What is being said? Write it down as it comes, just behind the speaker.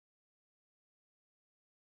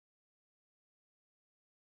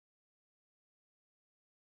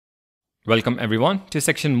Welcome everyone to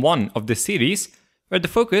section 1 of this series, where the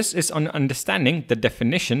focus is on understanding the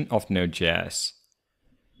definition of Node.js.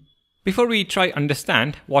 Before we try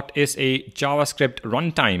understand what is a JavaScript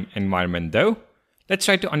runtime environment though, let's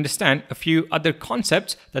try to understand a few other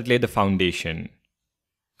concepts that lay the foundation.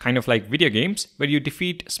 Kind of like video games where you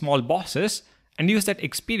defeat small bosses and use that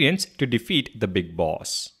experience to defeat the big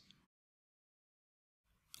boss.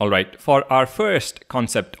 Alright, for our first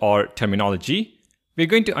concept or terminology, we're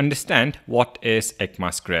going to understand what is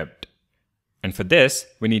ECMAScript. And for this,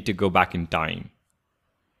 we need to go back in time.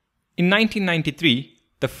 In 1993,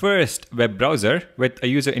 the first web browser with a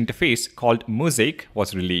user interface called Mosaic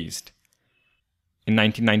was released. In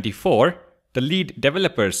 1994, the lead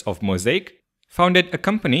developers of Mosaic founded a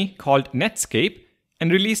company called Netscape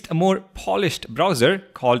and released a more polished browser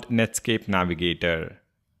called Netscape Navigator.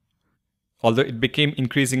 Although it became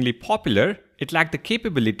increasingly popular, it lacked the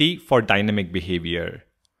capability for dynamic behavior.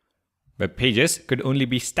 Web pages could only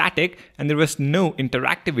be static and there was no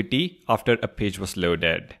interactivity after a page was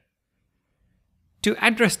loaded. To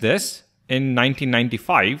address this, in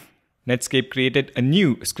 1995, Netscape created a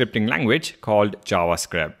new scripting language called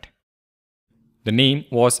JavaScript. The name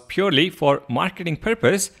was purely for marketing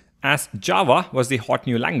purpose, as Java was the hot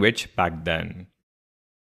new language back then.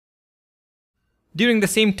 During the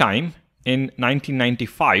same time, in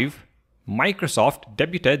 1995, Microsoft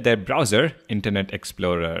debuted their browser, Internet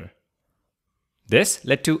Explorer. This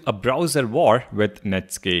led to a browser war with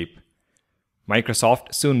Netscape.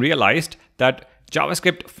 Microsoft soon realized that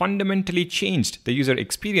JavaScript fundamentally changed the user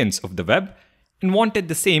experience of the web and wanted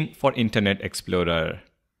the same for Internet Explorer.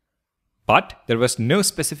 But there was no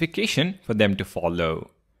specification for them to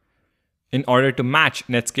follow. In order to match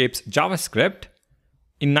Netscape's JavaScript,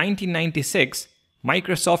 in 1996,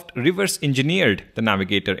 Microsoft reverse engineered the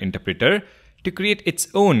Navigator interpreter to create its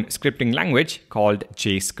own scripting language called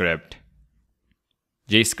JScript.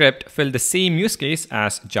 JScript filled the same use case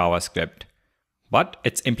as JavaScript, but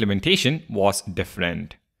its implementation was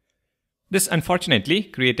different. This unfortunately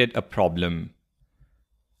created a problem.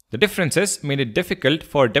 The differences made it difficult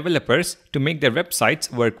for developers to make their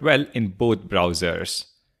websites work well in both browsers.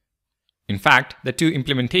 In fact, the two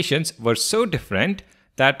implementations were so different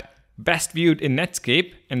that best viewed in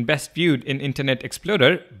Netscape and best viewed in Internet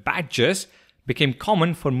Explorer badges became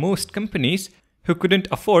common for most companies who couldn't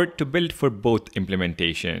afford to build for both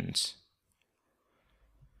implementations.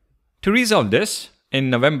 To resolve this, in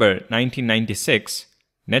November 1996,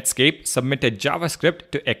 Netscape submitted JavaScript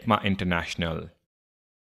to ECMA International.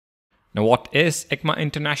 Now, what is ECMA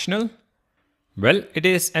International? Well, it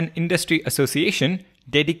is an industry association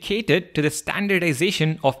dedicated to the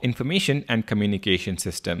standardization of information and communication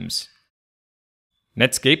systems.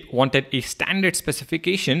 Netscape wanted a standard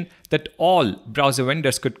specification that all browser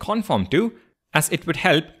vendors could conform to, as it would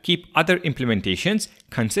help keep other implementations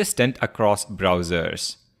consistent across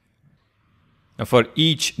browsers. Now, for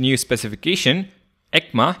each new specification,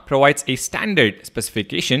 ECMA provides a standard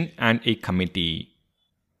specification and a committee.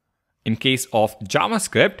 In case of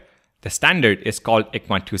JavaScript, the standard is called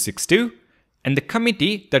ECMA 262, and the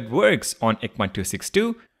committee that works on ECMA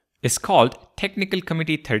 262 is called Technical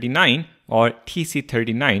Committee 39 or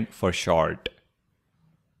TC39 for short.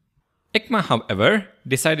 ECMA, however,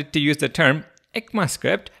 decided to use the term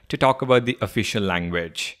ECMAScript to talk about the official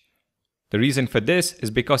language. The reason for this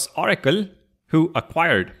is because Oracle, who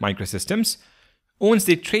acquired Microsystems, owns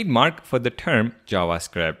the trademark for the term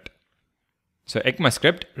JavaScript. So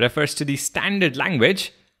ECMAScript refers to the standard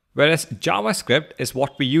language, whereas JavaScript is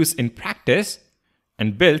what we use in practice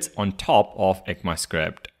and builds on top of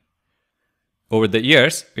ECMAScript. Over the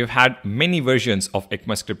years, we've had many versions of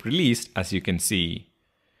ECMAScript released, as you can see.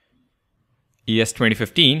 ES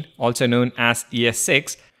 2015, also known as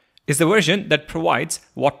ES6, is the version that provides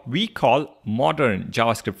what we call modern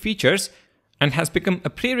JavaScript features and has become a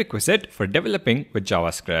prerequisite for developing with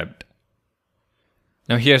JavaScript.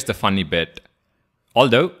 Now here's the funny bit.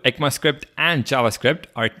 Although ECMAScript and JavaScript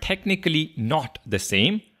are technically not the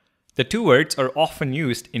same, the two words are often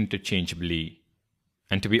used interchangeably.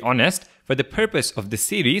 And to be honest, for the purpose of this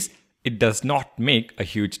series, it does not make a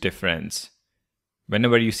huge difference.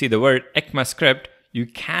 Whenever you see the word ECMAScript, you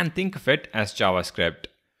can think of it as JavaScript.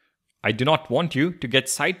 I do not want you to get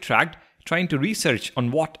sidetracked trying to research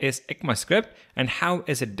on what is ECMAScript and how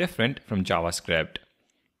is it different from JavaScript.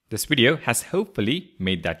 This video has hopefully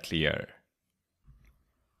made that clear.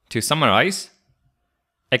 To summarize,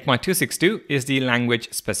 ECMA 262 is the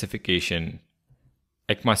language specification.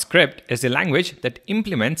 ECMAScript is the language that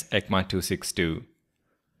implements ECMA 262.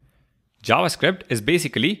 JavaScript is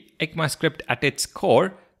basically ECMAScript at its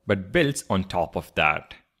core, but builds on top of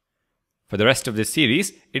that. For the rest of this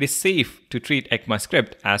series, it is safe to treat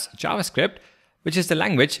ECMAScript as JavaScript, which is the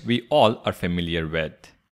language we all are familiar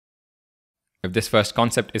with. If this first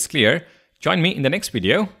concept is clear, join me in the next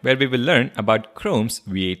video where we will learn about Chrome's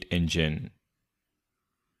V8 engine.